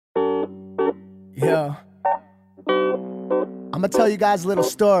Yeah. I'm gonna tell you guys a little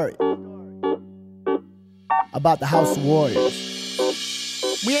story about the House of Warriors.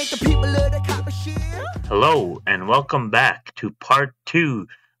 We ain't the people of the copper shit. Hello, and welcome back to part 2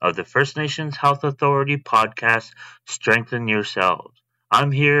 of the First Nations Health Authority podcast, Strengthen Yourselves.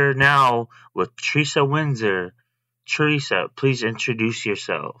 I'm here now with Teresa Windsor. Teresa, please introduce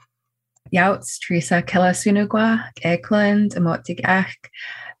yourself. Yauts, Teresa Killasunugwa, Eklund, Emotigach,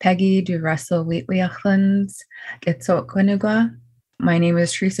 Peggy du Russell Wheatweachlands, Gitsokwanugwa. My name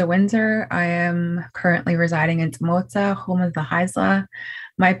is Teresa Windsor. I am currently residing in Temota, home of the Haisla.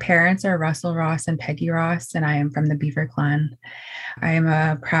 My parents are Russell Ross and Peggy Ross, and I am from the Beaver Clan. I am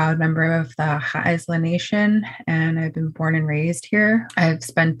a proud member of the Haisla Nation, and I've been born and raised here. I've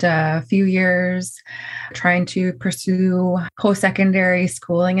spent a few years trying to pursue post-secondary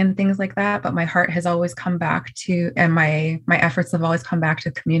schooling and things like that, but my heart has always come back to, and my efforts have always come back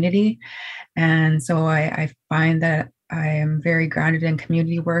to community. And so I find that I am very grounded in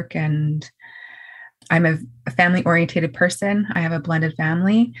community work, and I'm a family-oriented person. I have a blended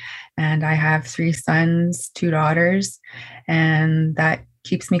family, and I have 3 sons, 2 daughters, and that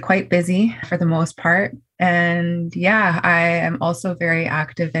keeps me quite busy for the most part. And yeah, I am also very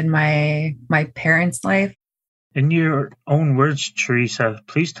active in my parents' life. In your own words, Teresa,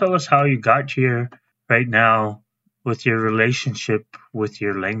 please tell us how you got here right now with your relationship with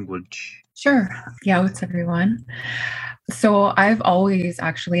your language. Sure. Yeah, what's everyone? So I've always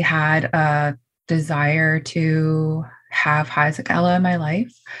actually had a desire to have Haisakala in my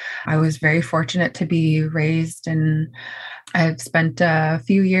life. I was very fortunate to be raised, and I've spent a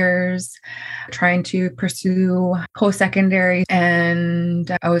few years trying to pursue post-secondary,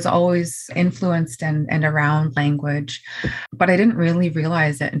 and I was always influenced and around language, but I didn't really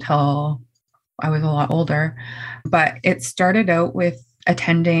realize it until I was a lot older. But it started out with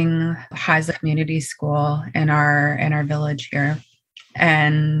attending Haisla Community School in our village here.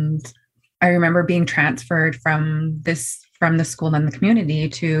 And I remember being transferred from the school in the community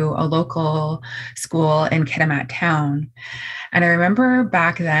to a local school in Kitimat town. And I remember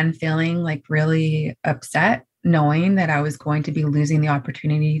back then feeling like really upset, knowing that I was going to be losing the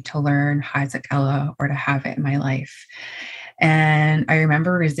opportunity to learn Haisakala or to have it in my life. And I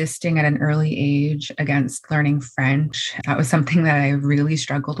remember resisting at an early age against learning French. That was something that I really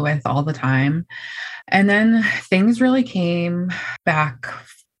struggled with all the time. And then things really came back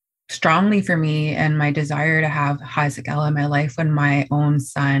strongly for me and my desire to have Haisakala in my life when my own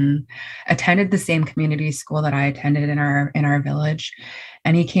son attended the same community school that I attended in our village.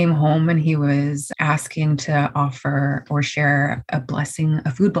 And he came home and he was asking to offer or share a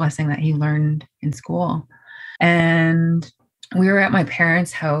food blessing that he learned in school. And we were at my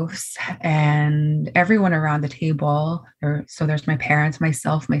parents' house, and everyone around the table, so there's my parents,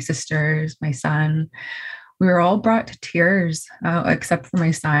 myself, my sisters, my son, we were all brought to tears, except for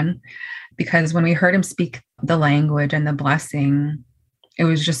my son, because when we heard him speak the language and the blessing, it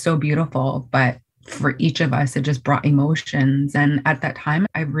was just so beautiful. But for each of us, it just brought emotions. And at that time,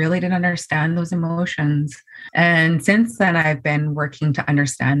 I really didn't understand those emotions. And since then, I've been working to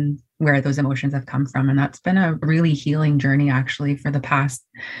understand where those emotions have come from. And that's been a really healing journey, actually,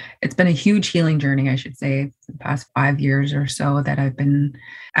 it's been a huge healing journey, I should say, for the past 5 years or so that I've been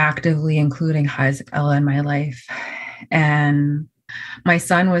actively including Haisakala in my life. And my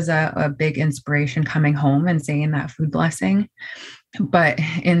son was a big inspiration coming home and saying that food blessing. But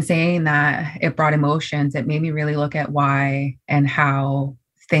in saying that, it brought emotions. It made me really look at why and how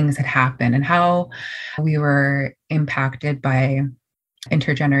things had happened and how we were impacted by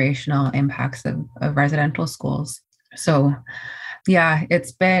intergenerational impacts of residential schools. So yeah,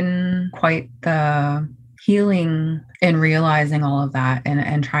 it's been quite the healing in realizing all of that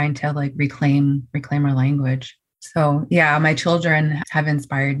and trying to reclaim our language. So yeah, my children have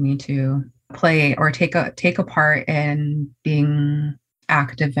inspired me to play or take a part in being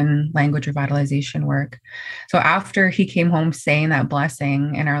active in language revitalization work. So after he came home saying that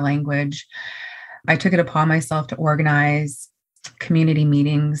blessing in our language, I took it upon myself to organize community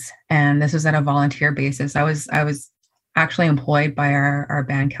meetings. And this was on a volunteer basis. I was actually employed by our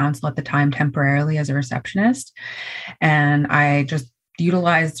band council at the time temporarily as a receptionist. And I just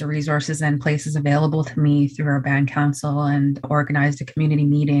utilized the resources and places available to me through our band council and organized a community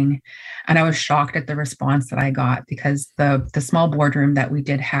meeting. And I was shocked at the response that I got, because the small boardroom that we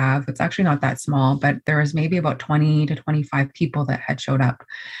did have, it's actually not that small, but there was maybe about 20 to 25 people that had showed up.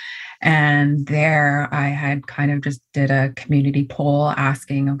 And there I had kind of just did a community poll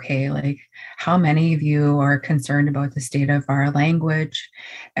asking, okay, like how many of you are concerned about the state of our language?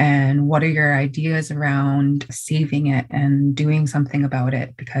 And what are your ideas around saving it and doing something about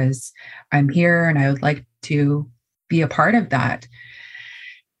it? Because I'm here and I would like to be a part of that.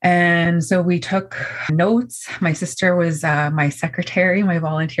 And so we took notes. My sister was my secretary, my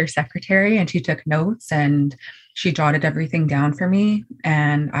volunteer secretary, and she took notes and she jotted everything down for me.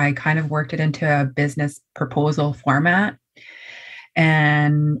 And I kind of worked it into a business proposal format.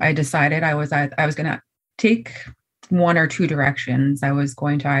 And I decided I was going to take one or two directions. I was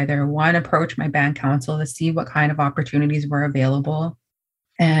going to either one, approach my band council to see what kind of opportunities were available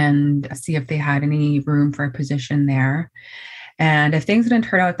and see if they had any room for a position there. And if things didn't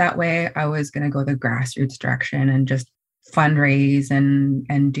turn out that way, I was going to go the grassroots direction and just fundraise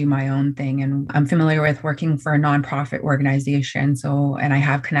and do my own thing. And I'm familiar with working for a nonprofit organization. So, and I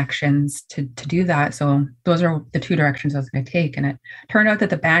have connections to do that. So those are the two directions I was going to take. And it turned out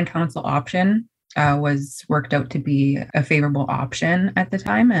that the band council option was worked out to be a favorable option at the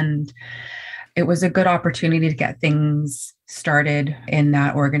time. And it was a good opportunity to get things started in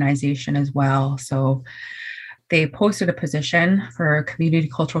that organization as well. So they posted a position for community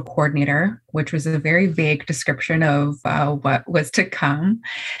cultural coordinator, which was a very vague description of what was to come.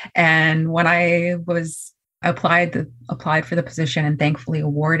 And when I was applied for the position and thankfully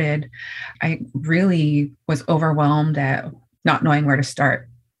awarded, I really was overwhelmed at not knowing where to start.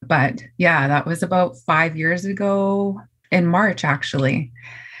 But yeah, that was about 5 years ago in March, actually.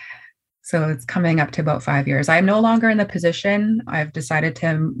 So it's coming up to about 5 years. I'm no longer in the position. I've decided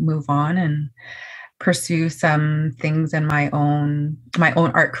to move on and pursue some things in my own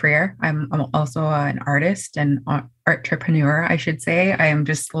art career. I'm also an artist and entrepreneur, I should say. I am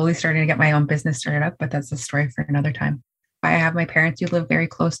just slowly starting to get my own business started up, but that's a story for another time. I have my parents who live very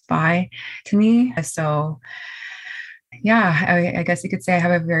close by to me. So yeah, I guess you could say I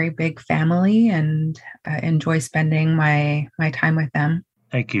have a very big family and enjoy spending my time with them.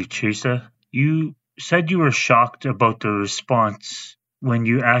 Thank you, Teresa. You said you were shocked about the response when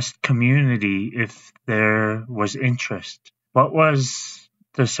you asked community if there was interest. What was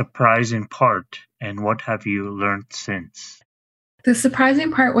the surprising part, and what have you learned since? The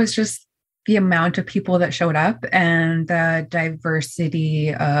surprising part was just the amount of people that showed up and the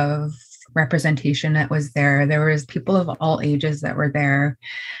diversity of representation that was there. There was people of all ages that were there.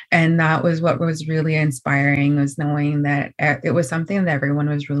 And that was what was really inspiring, was knowing that it was something that everyone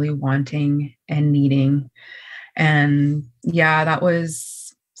was really wanting and needing. And yeah, that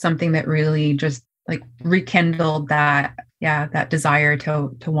was something that really just like rekindled that desire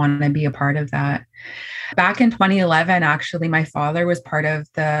to want to be a part of that. Back in 2011, actually, my father was part of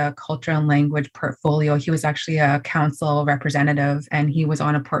the culture and language portfolio. He was actually a council representative, and he was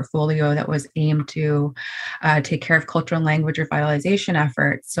on a portfolio that was aimed to take care of cultural and language revitalization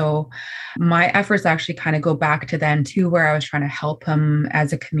efforts. So my efforts actually kind of go back to then too, where I was trying to help him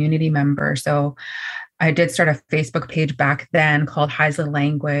as a community member. So I did start a Facebook page back then called Haisla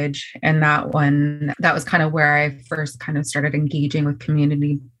Language. And that was kind of where I first kind of started engaging with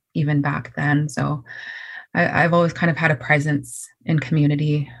community even back then. So I've always kind of had a presence in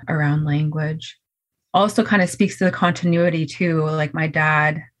community around language. Also kind of speaks to the continuity too. Like my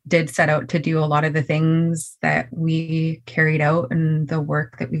dad did set out to do a lot of the things that we carried out and the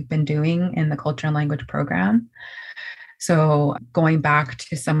work that we've been doing in the culture and language program. So going back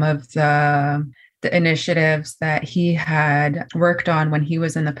to some of the initiatives that he had worked on when he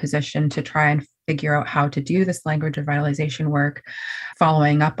was in the position to try and figure out how to do this language revitalization work,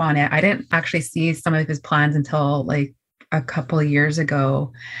 following up on it. I didn't actually see some of his plans until like a couple of years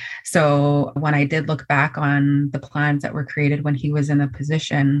ago. So when I did look back on the plans that were created when he was in the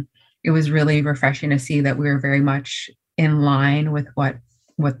position, it was really refreshing to see that we were very much in line with what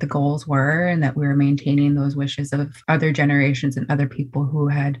the goals were, and that we were maintaining those wishes of other generations and other people who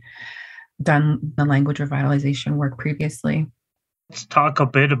had done the language revitalization work previously. Let's talk a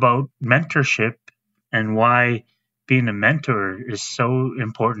bit about mentorship and why being a mentor is so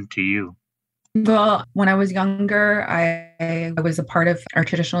important to you. Well, when I was younger, I was a part of our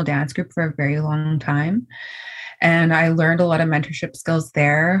traditional dance group for a very long time. And I learned a lot of mentorship skills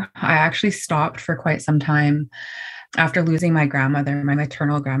there. I actually stopped for quite some time after losing my grandmother, my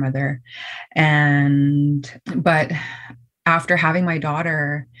maternal grandmother. But after having my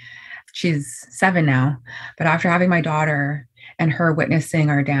daughter, she's 7 now, but after having my daughter and her witnessing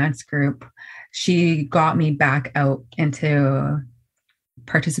our dance group, she got me back out into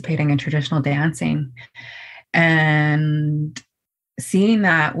participating in traditional dancing. And seeing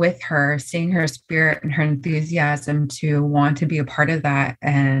that with her, seeing her spirit and her enthusiasm to want to be a part of that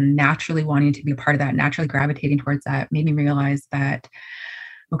and naturally wanting to be a part of that, naturally gravitating towards that, made me realize that,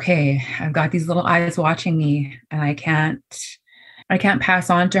 okay, I've got these little eyes watching me, and I can't pass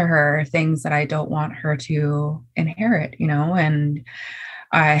on to her things that I don't want her to inherit, and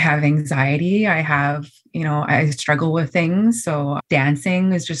I have anxiety. I struggle with things. So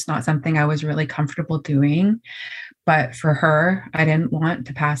dancing is just not something I was really comfortable doing. But for her, I didn't want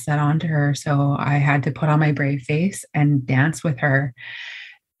to pass that on to her. So I had to put on my brave face and dance with her.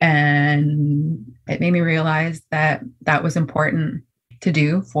 And it made me realize that that was important to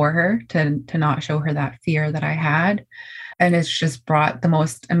do for her, to not show her that fear that I had. And it's just brought the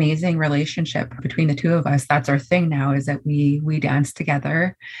most amazing relationship between the two of us. That's our thing now, is that we dance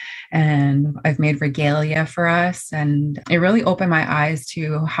together, and I've made regalia for us. And it really opened my eyes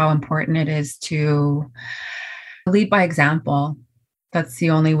to how important it is to lead by example. That's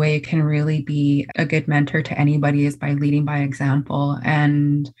the only way you can really be a good mentor to anybody, is by leading by example.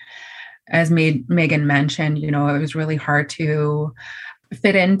 And as Megan mentioned, it was really hard to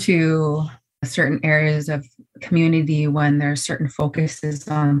fit into certain areas of community when there's certain focuses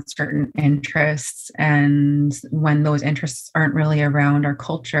on certain interests, and when those interests aren't really around our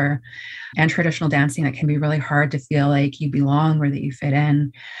culture and traditional dancing, it can be really hard to feel like you belong or that you fit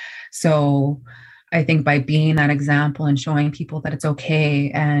in. So I think by being that example and showing people that it's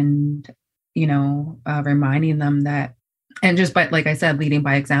okay, and reminding them that, and just by, like I said, leading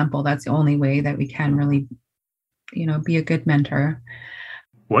by example, that's the only way that we can really be a good mentor.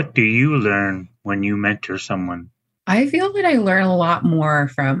 What do you learn when you mentor someone? I feel that I learn a lot more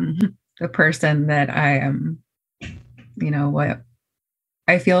from the person that I am. What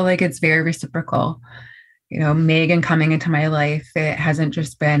I feel like it's very reciprocal. Megan coming into my life, it hasn't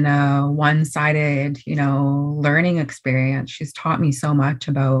just been a one-sided, learning experience. She's taught me so much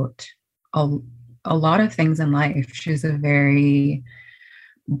about a lot of things in life. She's a very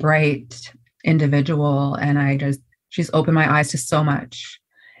bright individual, and she's opened my eyes to so much.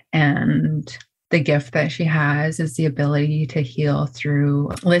 And the gift that she has is the ability to heal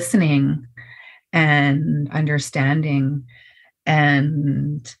through listening and understanding.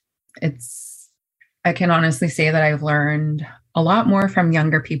 And I can honestly say that I've learned a lot more from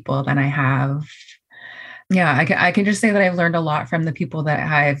younger people than I have. Yeah, I can just say that I've learned a lot from the people that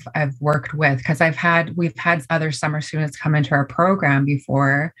I've worked with, because we've had other summer students come into our program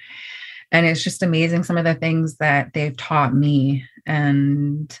before, and it's just amazing some of the things that they've taught me.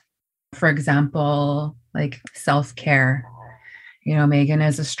 And for example, like self-care. Megan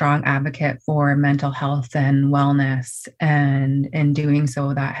is a strong advocate for mental health and wellness. And in doing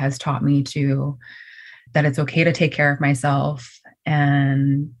so, that has taught me that it's okay to take care of myself.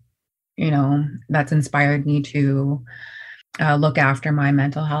 And, that's inspired me to look after my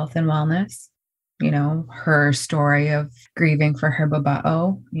mental health and wellness. Her story of grieving for her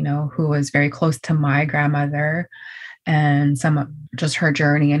babao, who was very close to my grandmother, and just her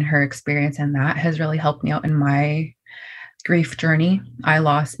journey and her experience, and that has really helped me out in my grief journey. I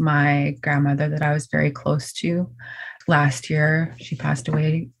lost my grandmother that I was very close to last year. She passed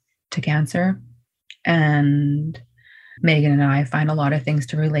away to cancer, and Megan and I find a lot of things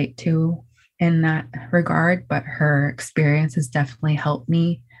to relate to in that regard, but her experience has definitely helped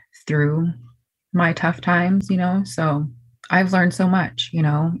me through my tough times, so I've learned so much,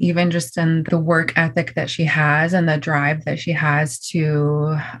 even just in the work ethic that she has and the drive that she has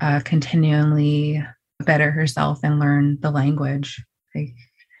to continually better herself and learn the language.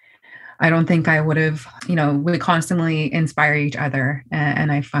 I don't think I would have, we constantly inspire each other.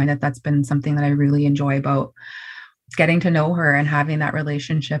 And I find that that's been something that I really enjoy about getting to know her and having that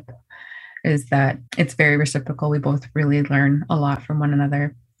relationship, is that it's very reciprocal. We both really learn a lot from one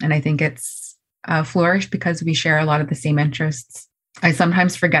another. And I think it's flourished because we share a lot of the same interests. I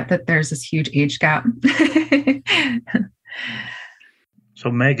sometimes forget that there's this huge age gap. So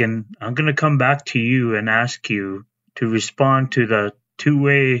Megan, I'm going to come back to you and ask you to respond to the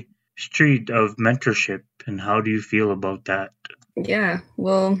two-way street of mentorship, and how do you feel about that? Yeah,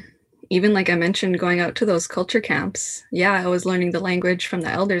 well, even like I mentioned, going out to those culture camps, I was learning the language from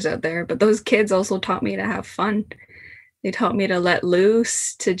the elders out there, but those kids also taught me to have fun. They taught me to let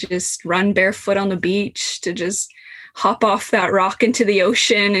loose, to just run barefoot on the beach, to just hop off that rock into the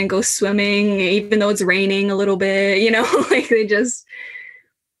ocean and go swimming, even though it's raining a little bit, like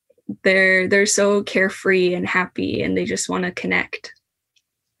they're so carefree and happy, and they just want to connect.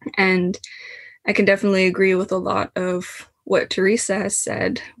 And I can definitely agree with a lot of what Teresa has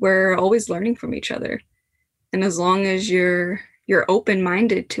said. We're always learning from each other. And as long as you're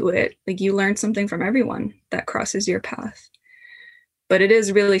open-minded to it, like, you learn something from everyone that crosses your path. But it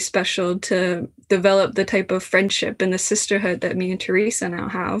is really special to develop the type of friendship and the sisterhood that me and Teresa now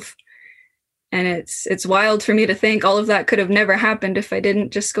have. And it's wild for me to think all of that could have never happened if I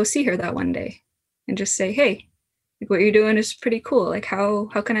didn't just go see her that one day and just say, hey, like, what you're doing is pretty cool. Like, how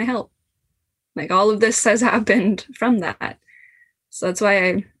can I help? Like, all of this has happened from that. So that's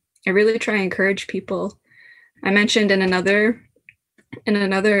why I really try and encourage people. I mentioned in another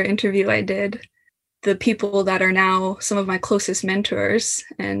interview I did, the people that are now some of my closest mentors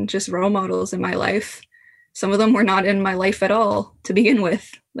and just role models in my life. Some of them were not in my life at all to begin with.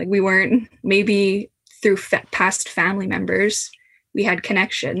 Like, we weren't, maybe through past family members, we had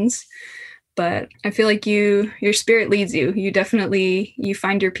connections, but I feel like your spirit leads you. You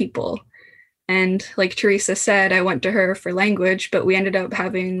find your people. And like Teresa said, I went to her for language, but we ended up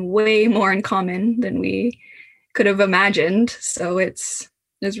having way more in common than we could have imagined. So it's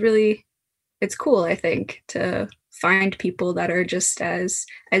cool, I think, to find people that are just as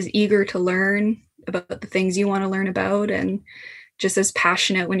eager to learn about the things you want to learn about and just as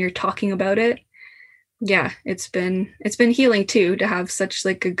passionate when you're talking about it. Yeah, it's been healing too, to have such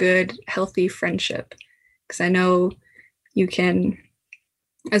like a good, healthy friendship. Because I know you can,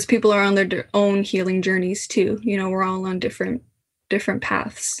 as people are on their own healing journeys too, you know, we're all on different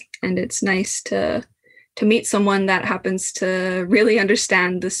paths. And it's nice to meet someone that happens to really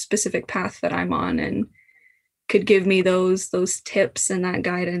understand the specific path that I'm on and could give me those tips and that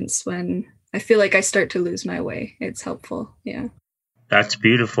guidance when I feel like I start to lose my way. It's helpful. Yeah. That's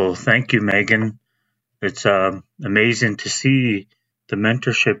beautiful. Thank you, Megan. It's amazing to see the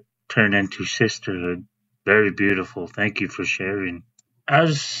mentorship turn into sisterhood. Very beautiful. Thank you for sharing.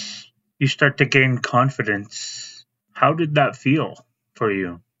 As you start to gain confidence, how did that feel for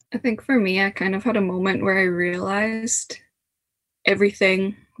you? I think for me, I kind of had a moment where I realized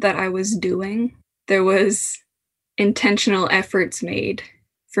everything that I was doing, there was intentional efforts made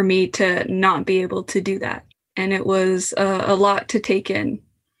for me to not be able to do that. And it was a lot to take in.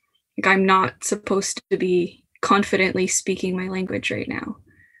 Like, I'm not supposed to be confidently speaking my language right now.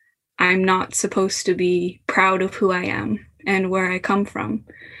 I'm not supposed to be proud of who I am and where I come from.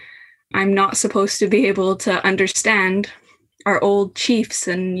 I'm not supposed to be able to understand our old chiefs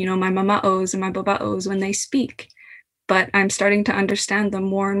and, you know, my mama'os and my baba'os when they speak. But I'm starting to understand them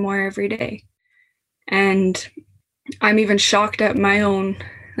more and more every day. And I'm even shocked at my own,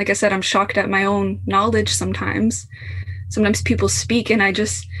 like I said, I'm shocked at my own knowledge sometimes. Sometimes people speak and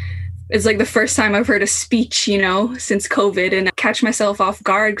it's like the first time I've heard a speech, you know, since COVID, and I catch myself off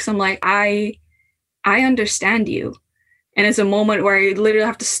guard because I'm like, I understand you. And it's a moment where I literally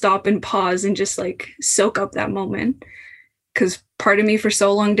have to stop and pause and just like soak up that moment. Because part of me for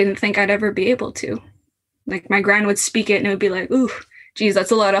so long didn't think I'd ever be able to. Like, my gran would speak it and it would be like, ooh, geez,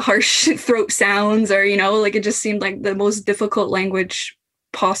 that's a lot of harsh throat sounds, or, you know, like it just seemed like the most difficult language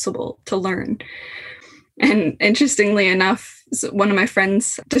possible to learn. And interestingly enough, one of my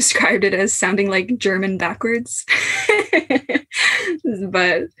friends described it as sounding like German backwards.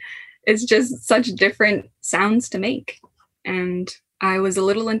 But it's just such different sounds to make. And I was a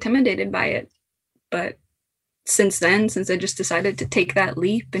little intimidated by it. But since I just decided to take that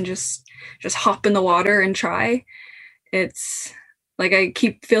leap and just hop in the water and try, it's like I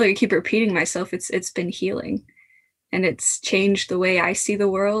feel like I keep repeating myself. It's been healing, and it's changed the way I see the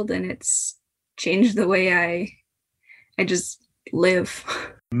world, and it's changed the way I just live.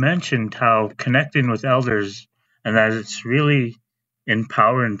 You mentioned how connecting with elders and that it's really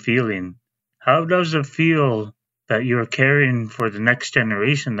empowering feeling. How does it feel that you're caring for the next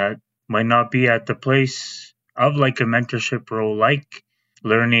generation that might not be at the place of like a mentorship role, like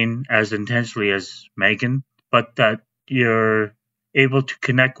learning as intensely as Megan, but that you're able to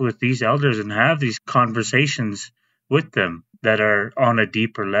connect with these elders and have these conversations with them that are on a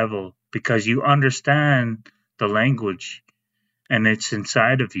deeper level because you understand the language and it's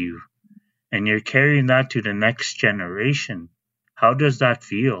inside of you and you're carrying that to the next generation. How does that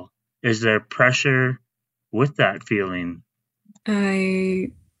feel? Is there pressure with that feeling?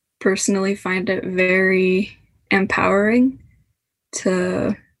 I personally find it very empowering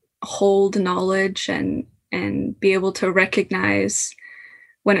to hold knowledge and be able to recognize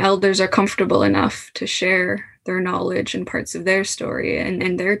when elders are comfortable enough to share their knowledge and parts of their story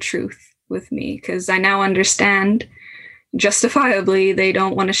and their truth with me, because I now understand justifiably they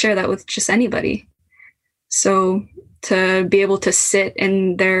don't want to share that with just anybody. So to be able to sit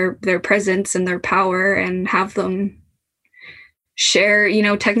in their presence and their power and have them share, you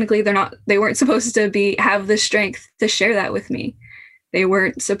know, technically they weren't supposed to have the strength to share that with me. They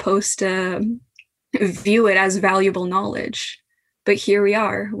weren't supposed to view it as valuable knowledge, But here we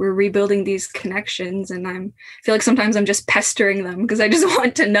are, we're rebuilding these connections, and I feel like sometimes I'm just pestering them because I just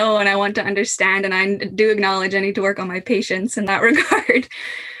want to know and I want to understand, and I do acknowledge I need to work on my patience in that regard.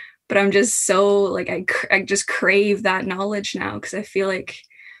 But I'm just so like, I just crave that knowledge now because I feel like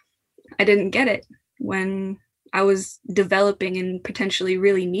I didn't get it when I was developing and potentially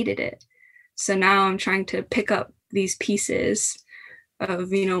really needed it. So now I'm trying to pick up these pieces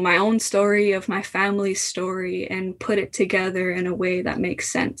of, you know, my own story, of my family's story, and put it together in a way that makes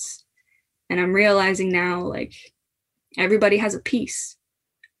sense. And I'm realizing now, like, everybody has a piece.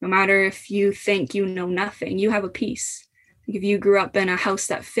 No matter if you think you know nothing, you have a piece. Like if you grew up in a house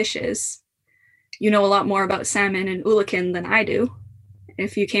that fishes, you know a lot more about salmon and ulikin than I do.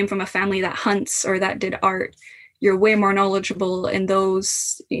 If you came from a family that hunts or that did art, you're way more knowledgeable in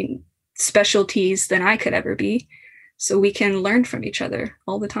those specialties than I could ever be. So we can learn from each other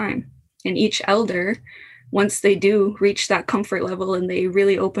all the time. And each elder, once they do reach that comfort level and they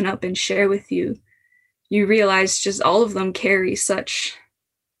really open up and share with you, you realize just all of them carry such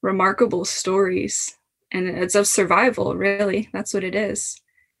remarkable stories. And it's of survival, really. That's what it is.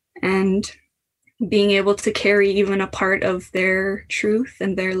 And being able to carry even a part of their truth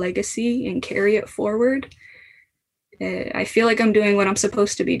and their legacy and carry it forward, I feel like I'm doing what I'm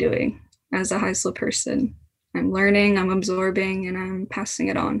supposed to be doing as a Haisla person. I'm learning, I'm absorbing, and I'm passing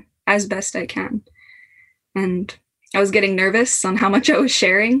it on as best I can. And I was getting nervous on how much I was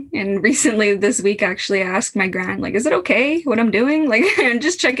sharing. And recently this week, actually, I asked my gran, like, is it okay what I'm doing? Like, I'm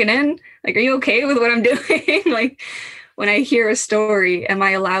just checking in. Like, are you okay with what I'm doing? Like, when I hear a story, am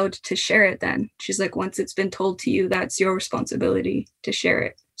I allowed to share it then? She's like, once it's been told to you, that's your responsibility to share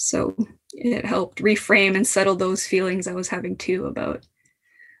it. So it helped reframe and settle those feelings I was having too about,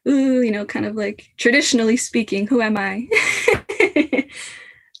 ooh, you know, kind of like traditionally speaking, who am I?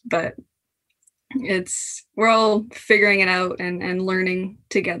 But we're all figuring it out and learning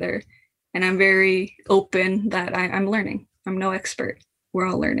together. And I'm very open that I'm learning. I'm no expert. We're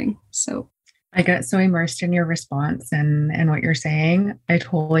all learning. So I get so immersed in your response and what you're saying. I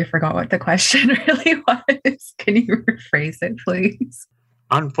totally forgot what the question really was. Can you rephrase it, please?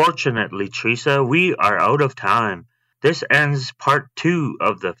 Unfortunately, Teresa, we are out of time. This ends part 2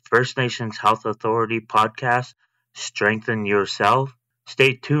 of the First Nations Health Authority podcast, Strengthen Yourself.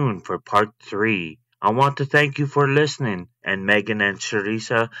 Stay tuned for part 3. I want to thank you for listening, and Megan and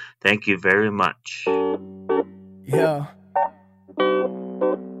Teresa, thank you very much. Yeah.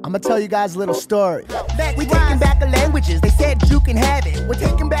 I'm gonna tell you guys a little story. We taking back the languages. They said